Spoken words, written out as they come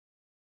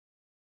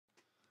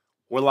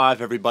We're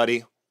live,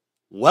 everybody.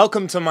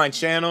 Welcome to my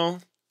channel.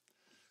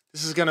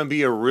 This is gonna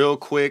be a real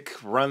quick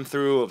run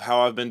through of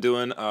how I've been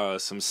doing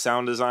some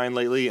sound design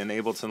lately in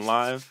Ableton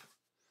Live.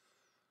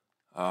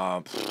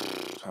 I'm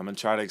gonna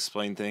try to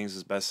explain things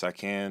as best I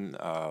can,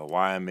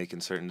 why I'm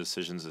making certain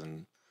decisions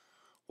and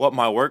what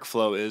my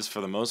workflow is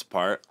for the most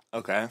part.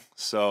 Okay,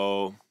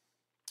 so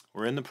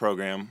we're in the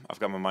program. I've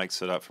got my mic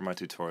set up for my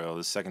tutorial.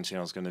 The second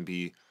channel is gonna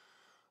be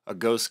a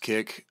ghost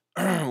kick,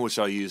 which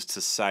I'll use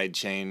to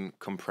sidechain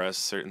compress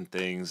certain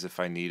things if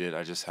I need it.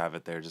 I just have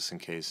it there just in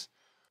case.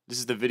 This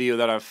is the video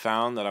that I've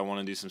found that I want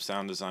to do some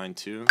sound design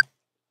to.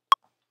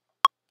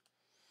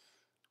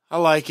 I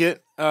like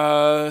it.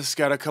 It's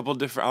got a couple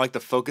different, I like the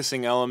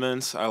focusing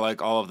elements. I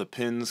like all of the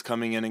pins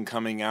coming in and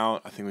coming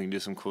out. I think we can do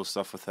some cool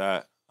stuff with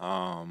that.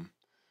 And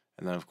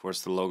then of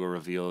course the logo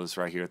reveal is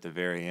right here at the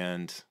very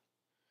end.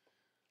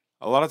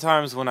 A lot of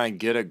times when I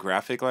get a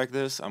graphic like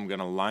this, I'm going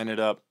to line it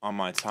up on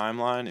my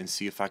timeline and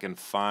see if I can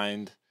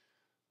find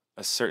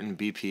a certain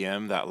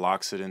BPM that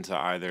locks it into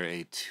either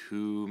a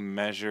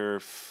 2-measure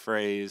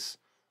phrase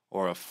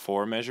or a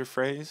 4-measure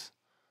phrase.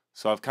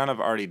 So I've kind of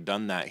already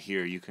done that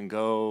here. You can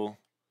go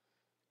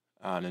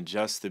and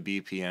adjust the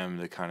BPM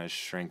to kind of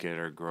shrink it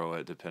or grow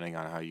it depending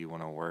on how you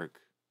want to work.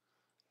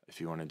 If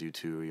you want to do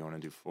 2 or you want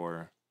to do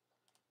 4.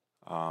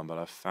 But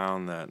I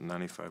found that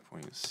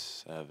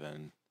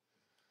 95.7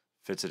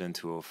 fits it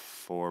into a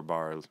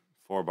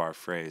 4-bar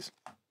phrase.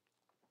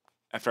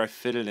 After I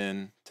fit it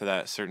in to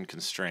that certain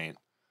constraint,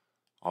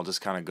 I'll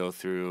just kind of go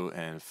through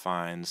and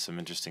find some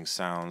interesting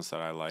sounds that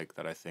I like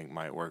that I think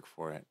might work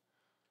for it.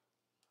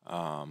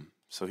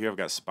 So here I've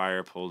got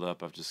Spire pulled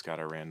up. I've just got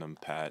a random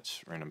pad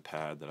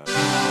that I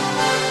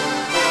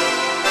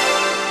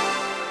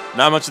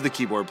not much of the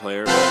keyboard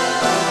player, but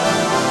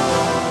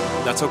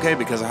that's okay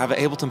because I have an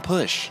Ableton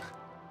Push.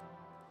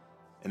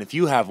 And if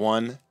you have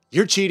one,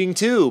 you're cheating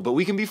too, but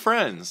we can be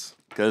friends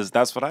because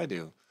that's what I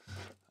do.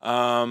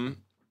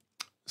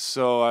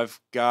 So I've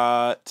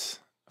got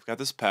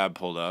this pad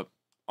pulled up.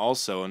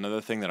 Also,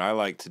 another thing that I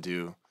like to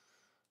do,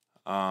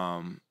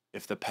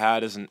 if the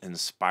pad isn't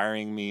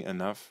inspiring me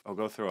enough, I'll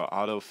go through an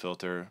auto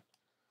filter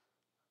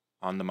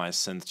onto my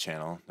synth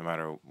channel, no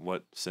matter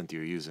what synth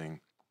you're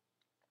using.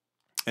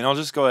 And I'll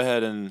just go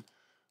ahead and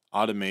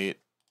automate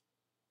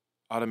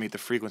the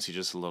frequency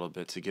just a little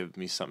bit to give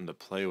me something to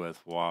play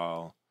with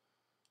while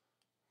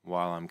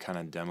I'm kind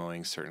of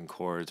demoing certain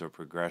chords or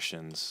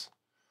progressions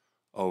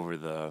over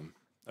the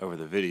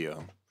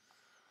video.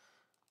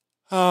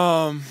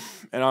 And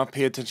I'll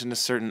pay attention to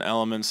certain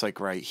elements like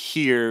right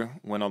here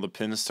when all the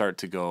pins start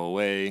to go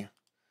away.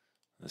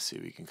 Let's see,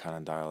 we can kind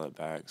of dial it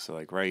back. So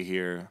like right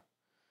here,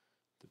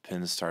 the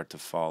pins start to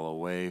fall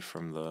away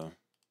from the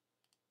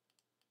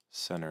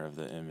center of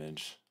the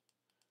image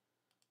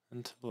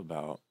until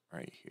about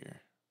right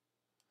here.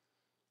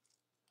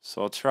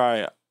 So I'll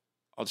try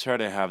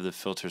to have the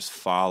filters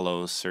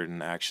follow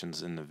certain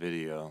actions in the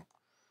video.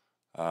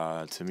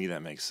 To me,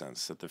 that makes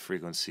sense, that the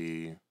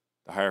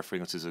higher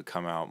frequencies would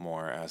come out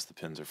more as the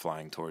pins are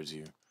flying towards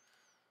you.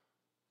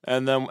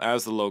 And then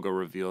as the logo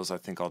reveals, I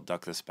think I'll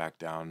duck this back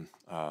down,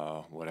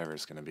 whatever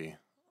it's going to be.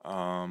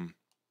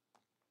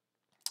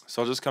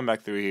 So I'll just come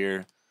back through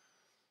here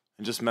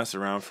and just mess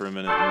around for a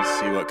minute and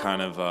see what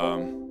kind of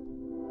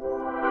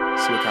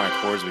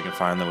chords we can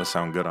find that would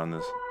sound good on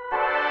this.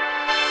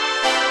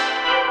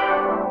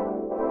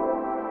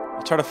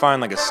 I'll try to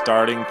find like a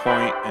starting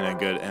point and a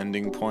good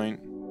ending point.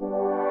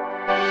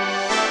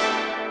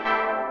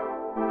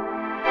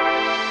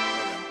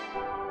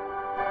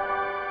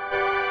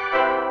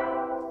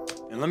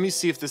 And let me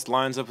see if this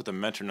lines up with the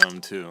metronome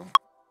too.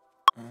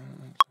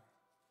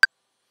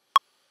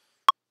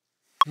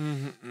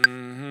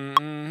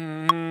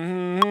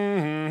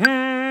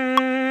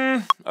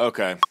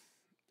 Okay.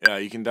 Yeah,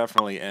 you can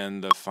definitely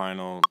end the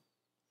final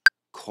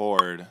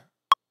chord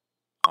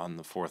on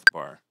the 4th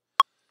bar.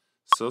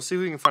 So let's see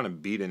if we can find a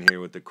beat in here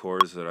with the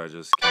chords that I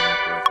just came up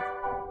with.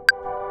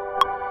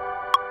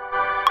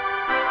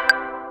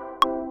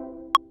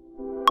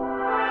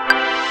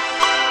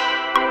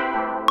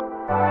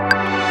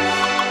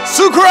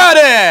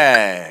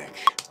 Socratic!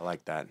 I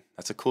like that.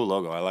 That's a cool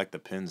logo. I like the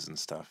pins and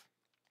stuff.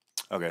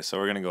 Okay, so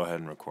we're going to go ahead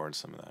and record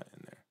some of that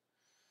in there.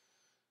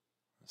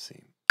 Let's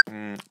see.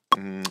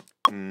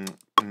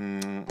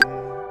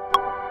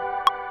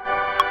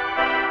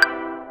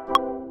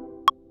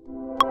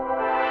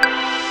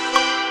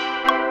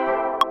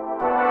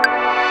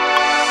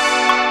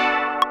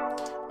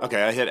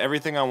 Okay, I hit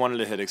everything I wanted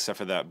to hit except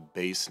for that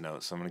bass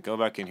note. So I'm going to go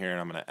back in here and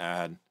I'm going to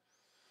add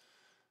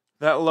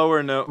that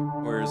lower note.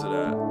 Where is it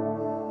at?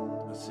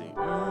 Let's see. There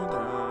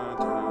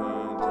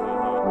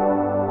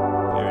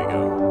we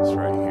go. It's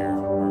right here.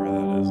 Wherever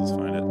that is. Let's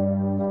find it.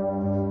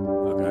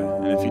 Okay.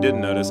 And if you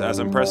didn't notice, as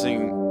I'm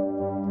pressing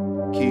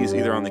keys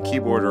either on the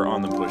keyboard or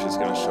on the push, it's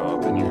going to show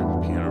up in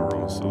your piano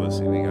roll. So let's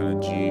see. We got a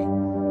G.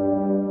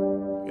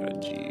 We got a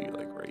G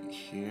like right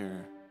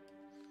here.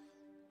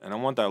 And I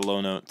want that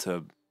low note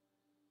to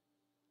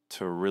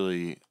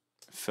really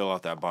fill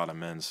out that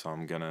bottom end, so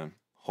I'm gonna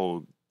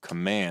hold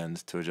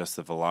Command to adjust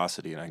the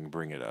velocity, and I can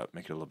bring it up,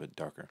 make it a little bit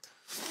darker.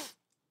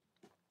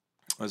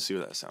 Let's see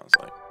what that sounds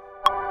like.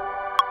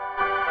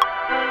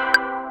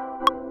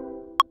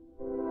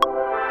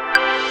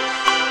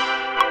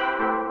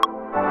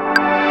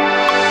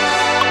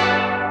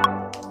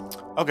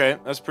 Okay,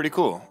 that's pretty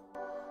cool.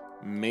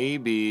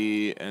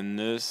 Maybe in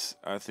this,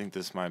 I think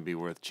this might be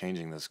worth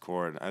changing this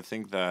chord. I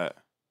think that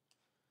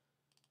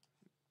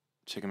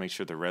check and make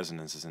sure the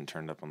resonance isn't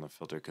turned up on the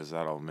filter, because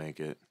that'll make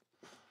it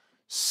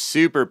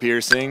super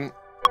piercing.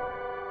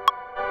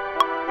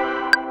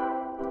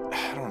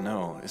 I don't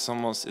know. It's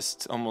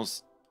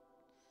almost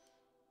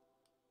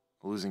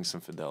losing some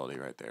fidelity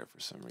right there for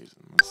some reason.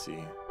 Let's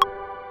see.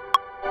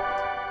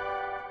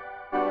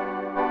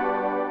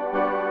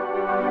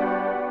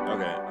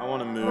 Okay, I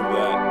want to move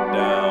that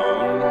down.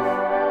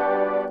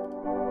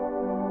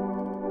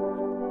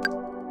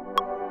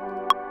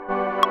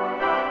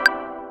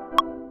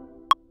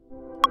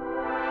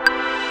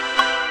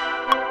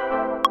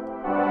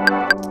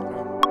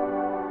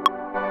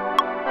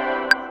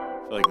 I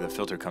feel like the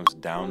filter comes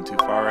down too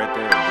far right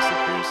there and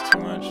disappears too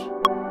much.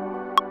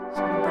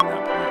 So I'm gonna bring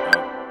that point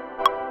up.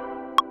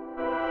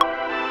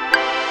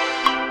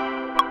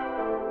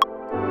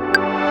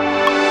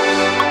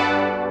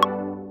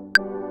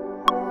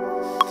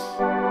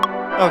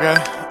 Okay.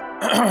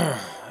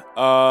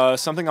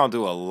 Something I'll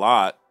do a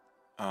lot,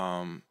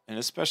 and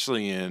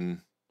especially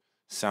in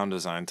sound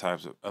design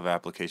types of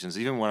applications,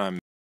 even when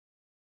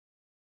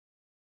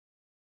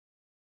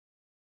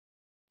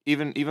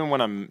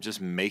I'm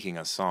just making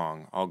a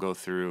song, I'll go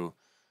through.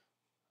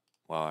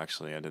 Well,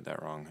 actually, I did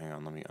that wrong. Hang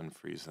on, let me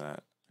unfreeze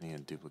that. I need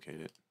to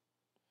duplicate it.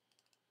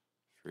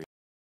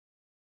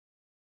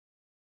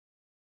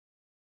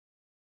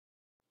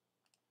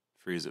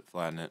 Freeze it,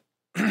 flatten it.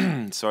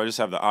 So I just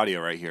have the audio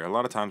right here. A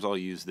lot of times I'll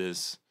use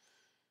this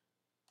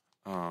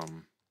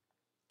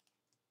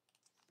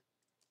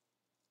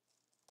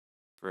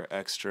for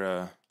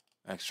extra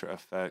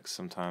effects.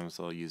 Sometimes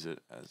I'll use it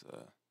as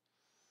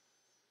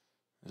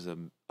a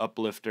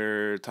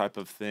uplifter type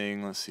of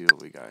thing. Let's see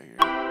what we got here.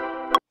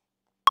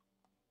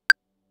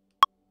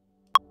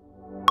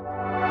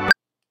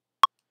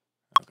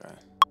 Okay.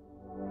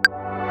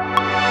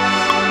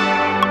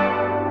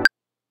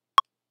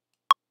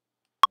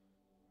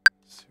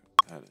 Let's see what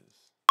that is.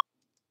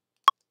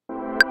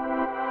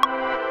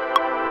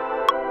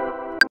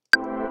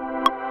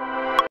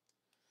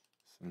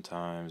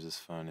 Sometimes it's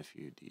fun if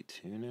you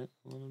detune it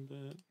a little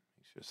bit.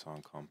 Makes your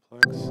song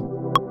complex.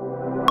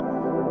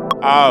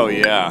 Oh,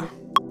 yeah.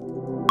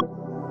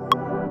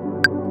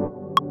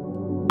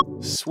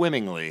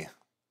 Swimmingly.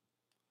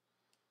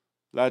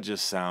 That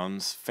just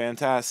sounds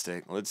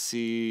fantastic. Let's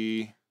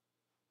see.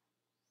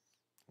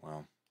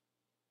 Well,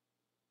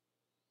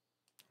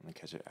 I'm going to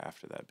catch it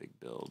after that big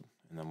build,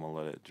 and then we'll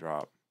let it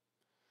drop.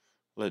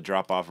 Let it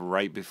drop off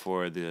right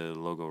before the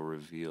logo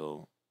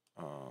reveal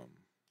on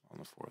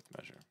the fourth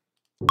measure.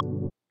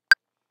 Let's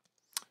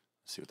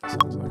see what that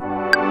sounds like.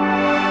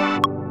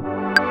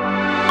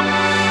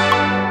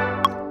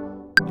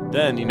 But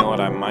then, you know what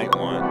I might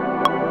want?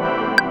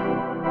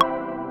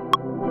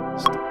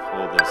 Is to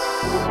pull this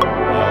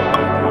swell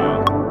back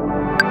out.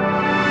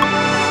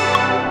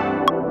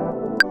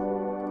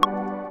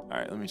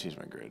 Alright, let me change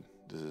my grid.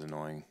 This is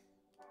annoying.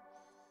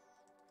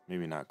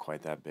 Maybe not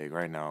quite that big.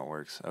 Right now it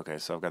works. Okay,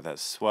 so I've got that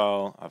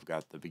swell. I've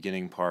got the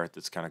beginning part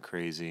that's kind of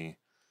crazy.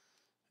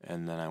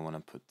 And then I want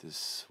to put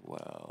this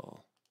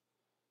swell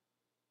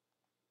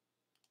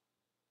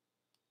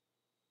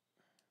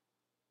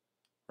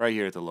right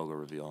here at the logo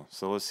reveal.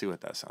 So let's see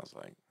what that sounds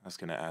like. That's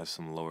going to add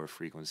some lower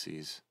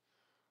frequencies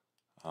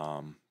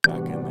back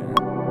in there.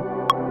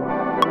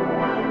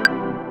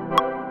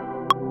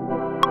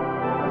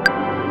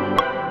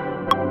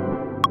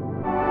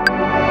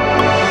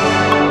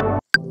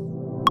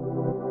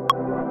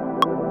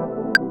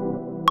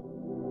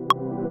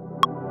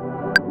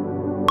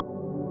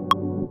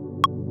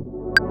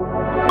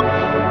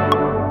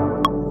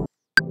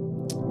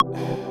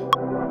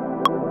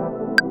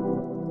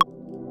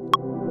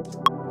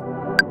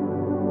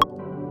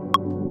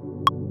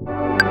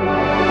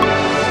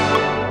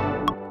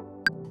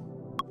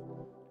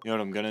 You know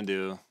what I'm gonna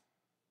do?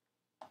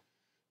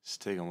 It's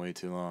taking way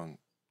too long.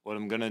 What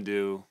I'm gonna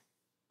do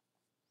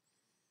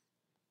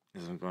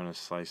is I'm gonna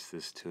slice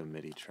this to a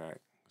MIDI track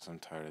because I'm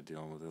tired of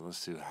dealing with it.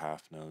 Let's do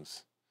half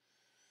notes.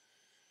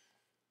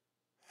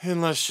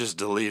 And let's just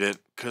delete it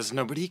because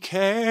nobody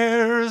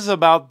cares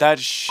about that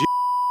shit.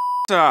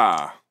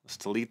 Let's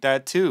delete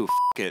that too.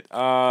 F it.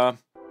 So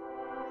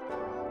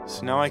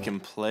now I can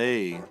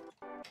play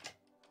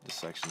the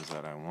sections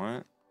that I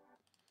want.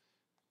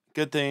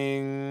 Good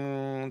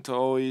thing to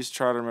always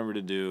try to remember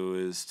to do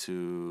is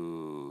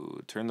to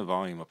turn the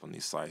volume up on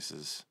these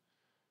slices.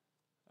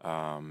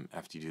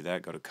 After you do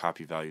that, go to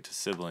copy value to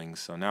siblings.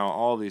 So now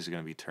all these are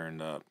going to be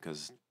turned up,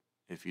 because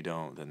if you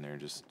don't, then they're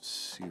just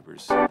super,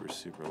 super,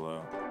 super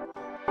low.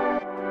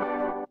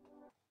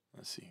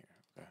 Let's see here.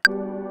 Okay.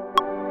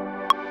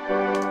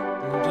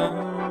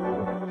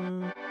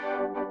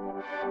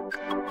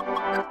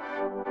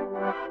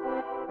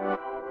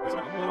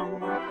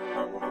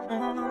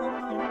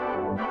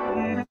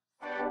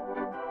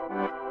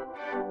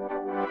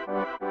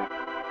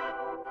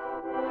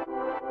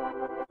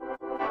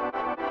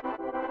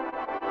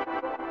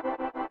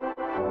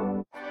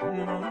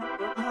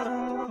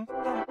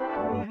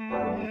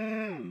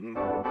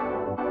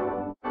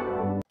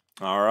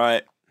 All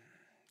right,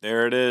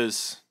 there it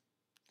is.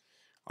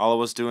 All I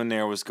was doing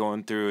there was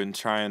going through and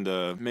trying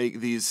to make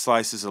these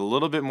slices a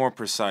little bit more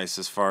precise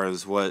as far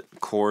as what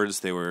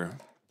chords they were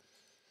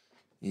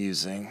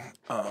using,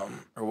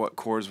 or what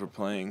chords we're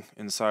playing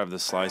inside of the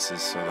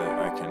slices so that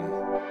I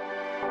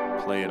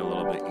can play it a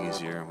little bit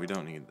easier. We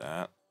don't need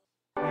that.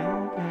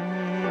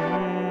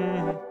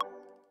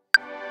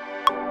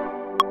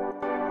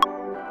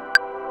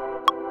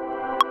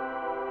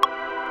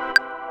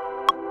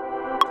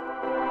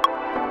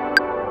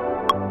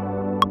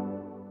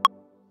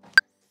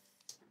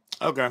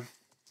 Okay,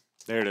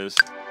 there it is.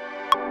 You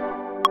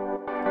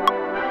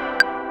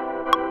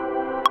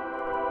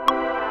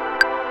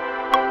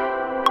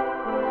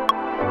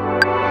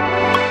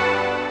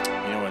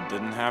know what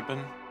didn't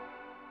happen?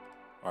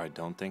 Or I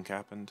don't think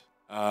happened?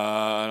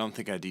 I don't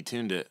think I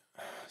detuned it.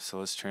 So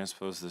let's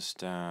transpose this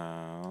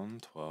down.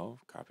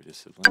 12, copy to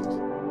siblings.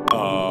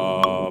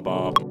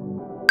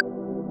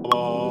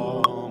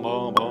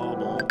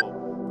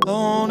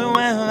 Oh, no,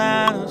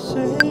 I'm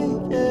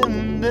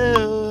shaking,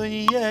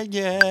 yeah,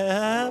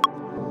 yeah.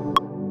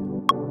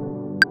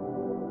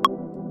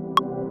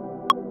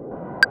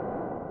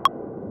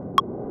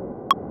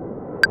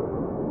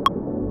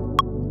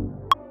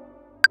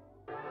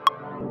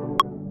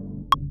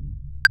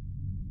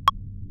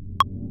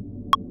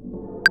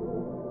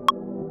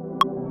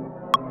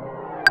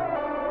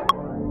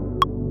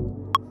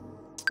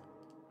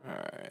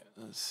 Alright,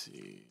 let's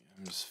see.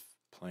 I'm just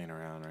playing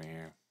around right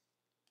here.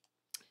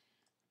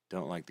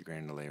 Don't like the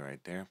grain delay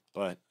right there,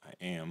 but I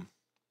am.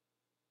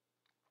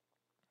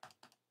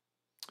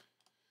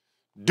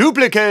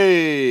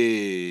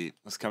 Duplicate!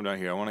 Let's come down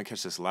here. I want to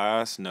catch this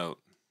last note.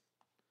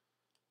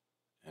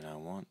 And I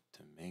want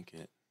to make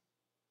it.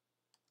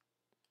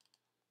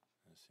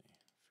 Let's see.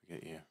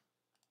 Forget you.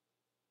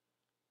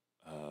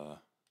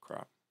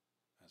 Crop.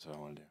 That's what I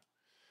want to do.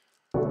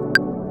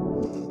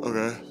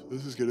 Okay,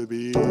 this is gonna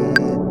be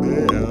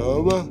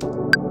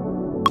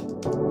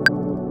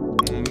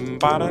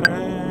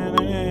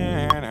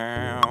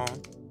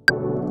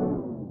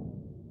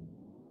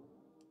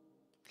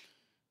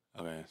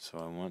Okay, so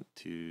I want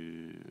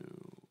to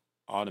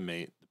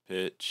automate the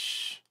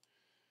pitch,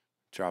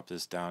 drop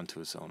this down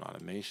to its own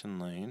automation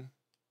lane.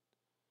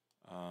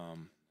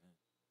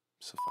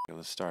 So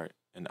let's start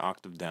an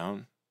octave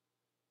down.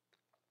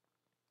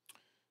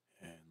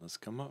 And let's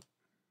come up.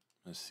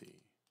 Let's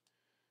see.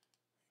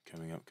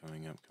 Coming up,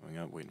 coming up, coming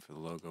up, waiting for the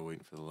logo,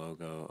 waiting for the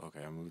logo.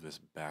 Okay, I'll move this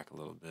back a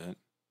little bit. Let's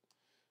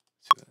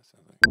see what that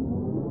sounds like.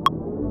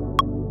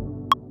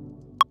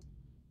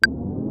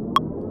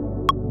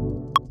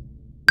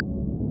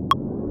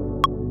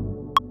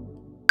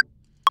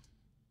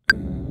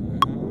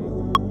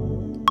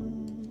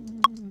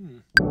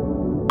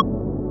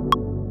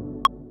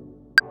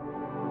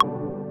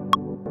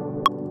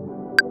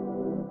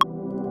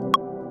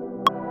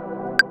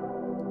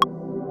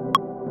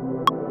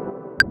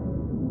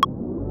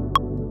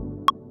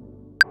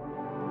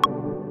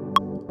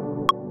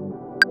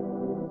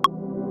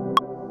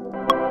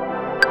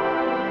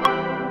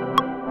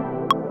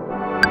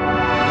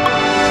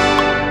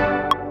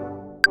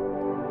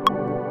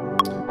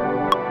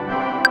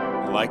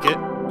 Like it.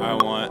 I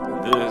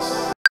want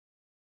this.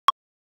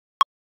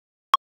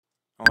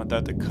 I want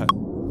that to cut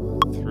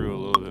through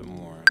a little bit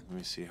more. Let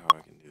me see how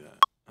I can do that.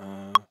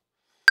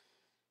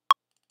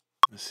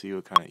 Let's see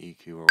what kind of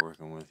EQ we're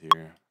working with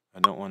here. I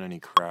don't want any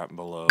crap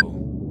below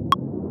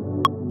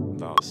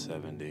about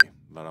 70,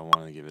 but I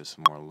want to give it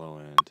some more low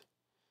end.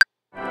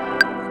 I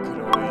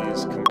could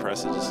always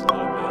compress it just a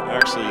little bit.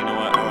 Actually, you know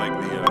what? I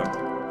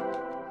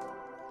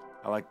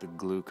like the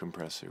glue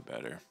compressor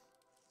better.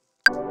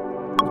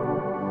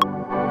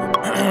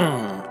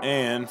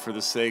 And for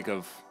the sake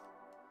of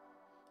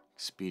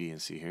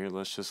expediency here,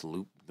 let's just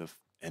loop the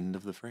end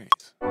of the phrase.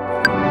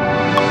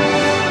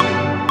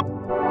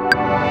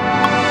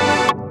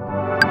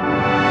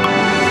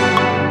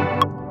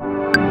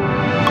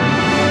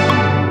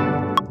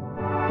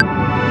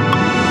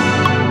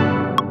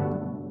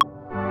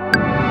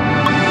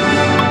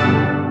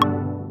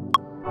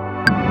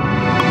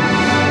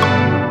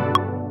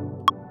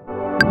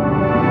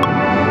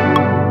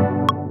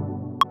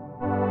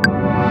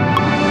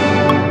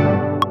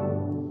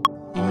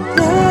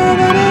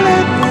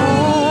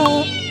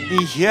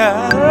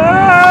 Yeah,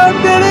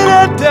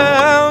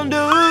 down,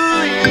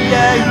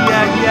 yeah,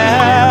 yeah,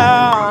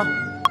 yeah.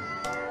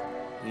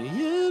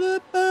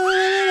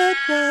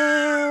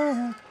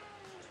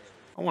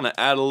 I want to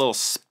add a little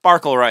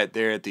sparkle right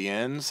there at the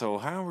end. So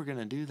how we're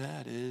gonna do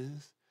that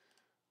is,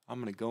 I'm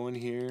gonna go in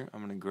here. I'm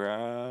gonna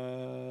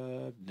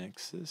grab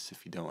Nexus.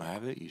 If you don't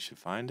have it, you should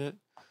find it.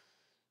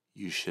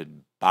 You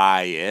should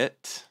buy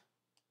it.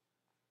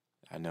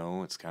 I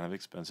know it's kind of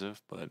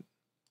expensive, but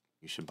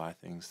you should buy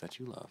things that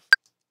you love.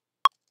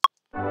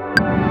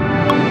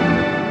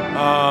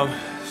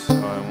 So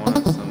I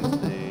want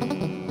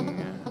something.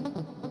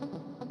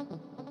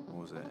 What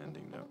was that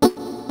ending note?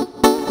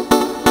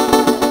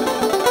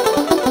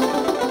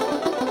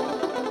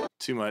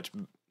 Too much,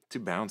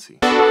 too bouncy.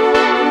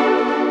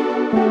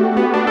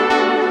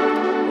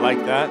 I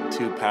like that,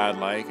 too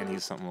pad-like. I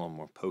need something a little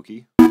more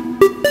pokey.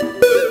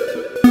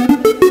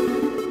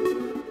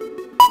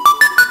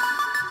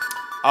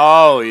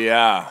 Oh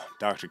yeah,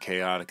 Dr.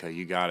 Chaotica,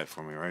 you got it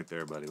for me right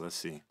there, buddy. Let's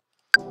see.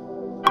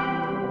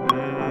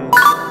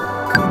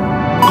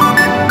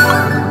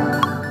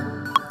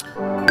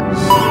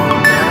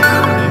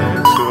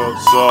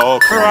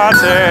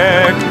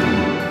 Socratic.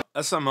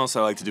 That's something else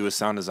I like to do with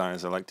sound design,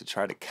 is I like to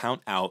try to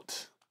count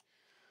out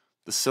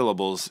the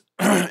syllables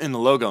in the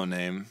logo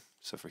name.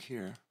 So for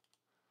here,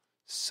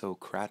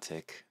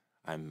 Socratic,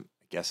 I'm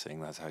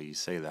guessing that's how you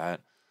say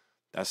that.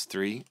 That's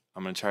 3.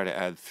 I'm going to try to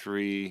add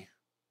three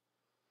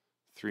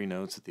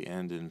notes at the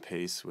end in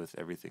pace with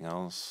everything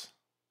else.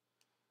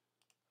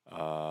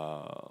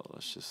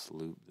 Let's just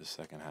loop the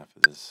second half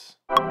of this.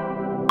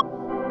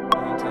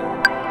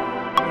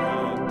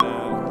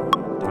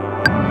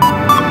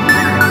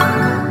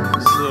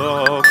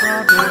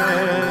 Socratic.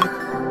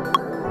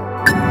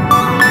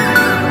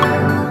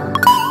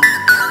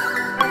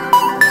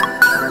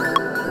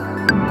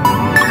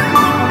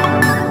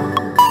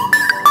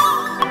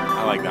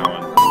 I like that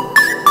one.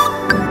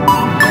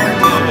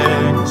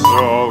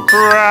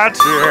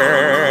 Socratic.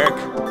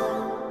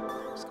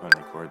 Let's go ahead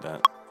and record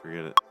that.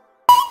 Forget it.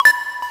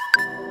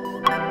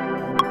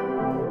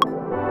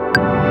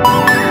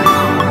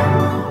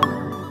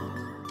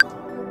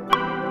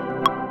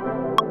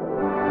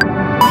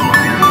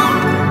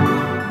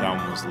 That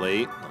one was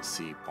late. Let's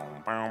see.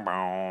 Boom, boom,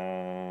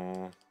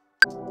 boom.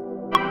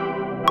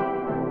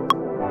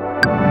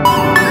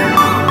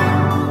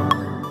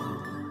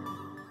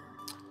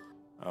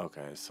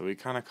 Okay, so we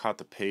kind of caught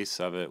the pace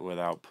of it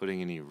without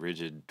putting any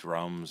rigid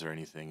drums or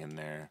anything in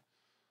there.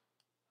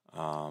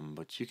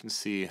 But you can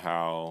see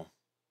how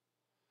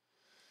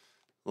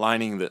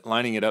lining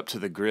it up to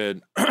the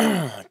grid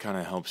kind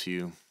of helps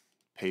you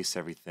pace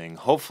everything.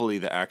 Hopefully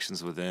the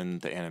actions within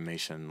the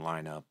animation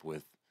line up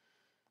with,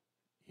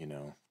 you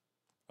know,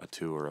 a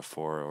 2 or a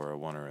 4 or a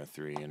 1 or a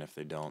 3, and if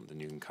they don't, then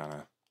you can kind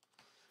of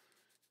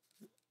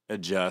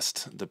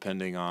adjust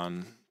depending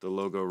on the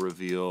logo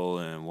reveal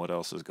and what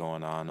else is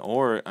going on.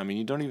 Or, I mean,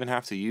 you don't even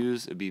have to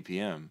use a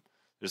BPM.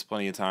 There's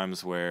plenty of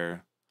times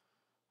where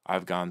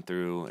I've gone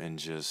through and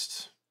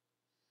just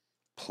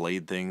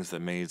played things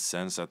that made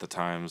sense at the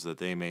times that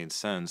they made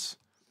sense.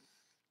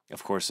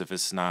 Of course, if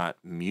it's not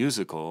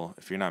musical,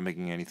 if you're not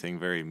making anything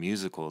very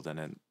musical,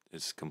 then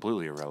it's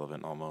completely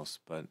irrelevant almost.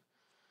 But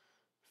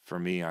for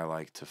me, I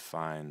like to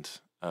find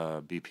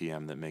a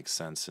BPM that makes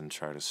sense and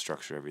try to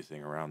structure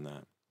everything around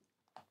that.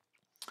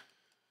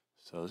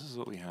 So this is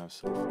what we have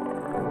so far.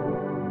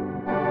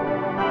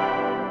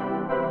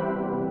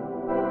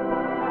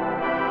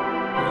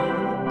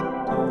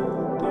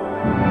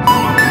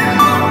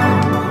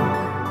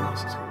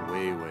 This is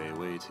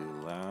way too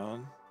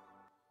loud.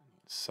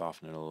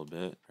 Soften it a little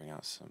bit, bring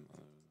out some of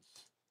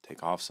those,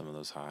 take off some of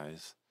those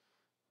highs,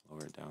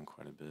 lower it down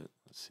quite a bit.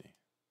 Let's see.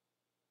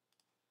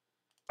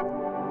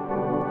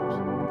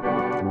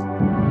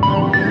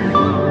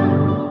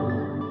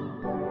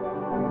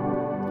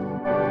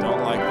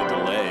 Don't like the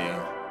delay.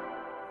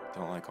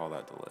 Don't like all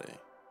that delay.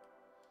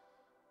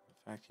 In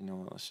fact, you know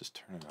what? Let's just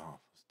turn it off.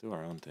 Let's do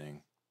our own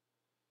thing.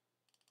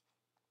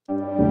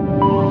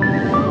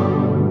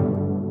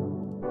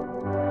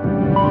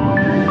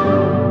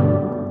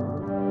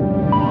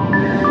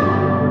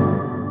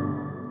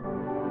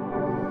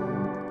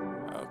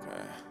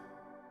 Okay.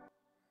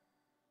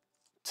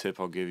 Tip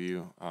I'll give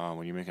you,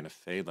 when you're making a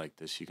fade like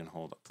this, you can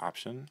hold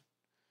Option,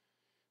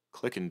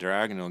 click and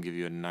drag, and it'll give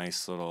you a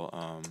nice little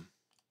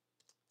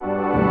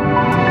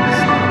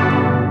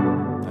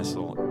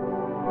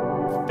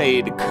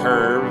fade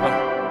curve,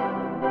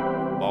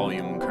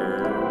 volume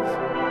curve.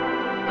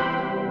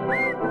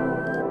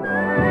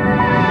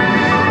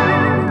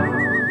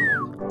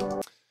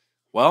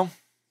 Well,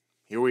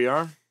 here we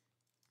are.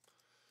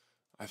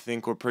 I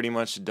think we're pretty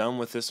much done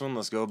with this one.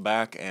 Let's go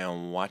back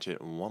and watch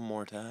it one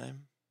more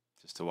time,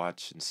 just to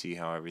watch and see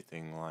how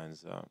everything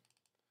lines up.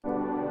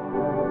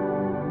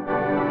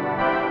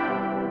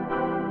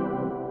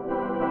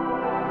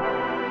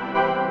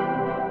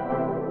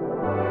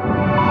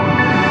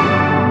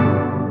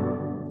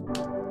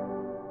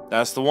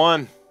 That's the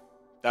one.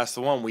 That's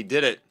the one. We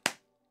did it.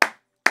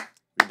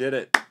 We did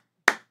it.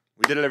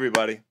 We did it,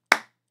 everybody.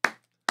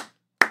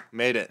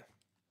 Made it.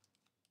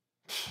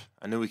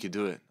 I knew we could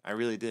do it. I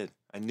really did.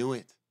 I knew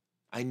it.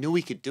 I knew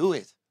we could do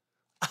it.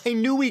 I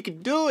knew we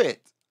could do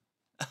it.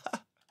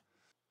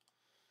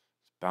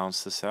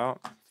 Bounce this out.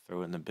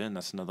 Throw it in the bin.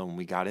 That's another one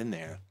we got in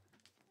there.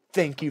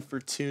 Thank you for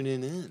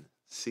tuning in.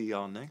 See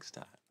y'all next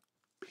time.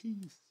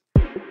 Peace.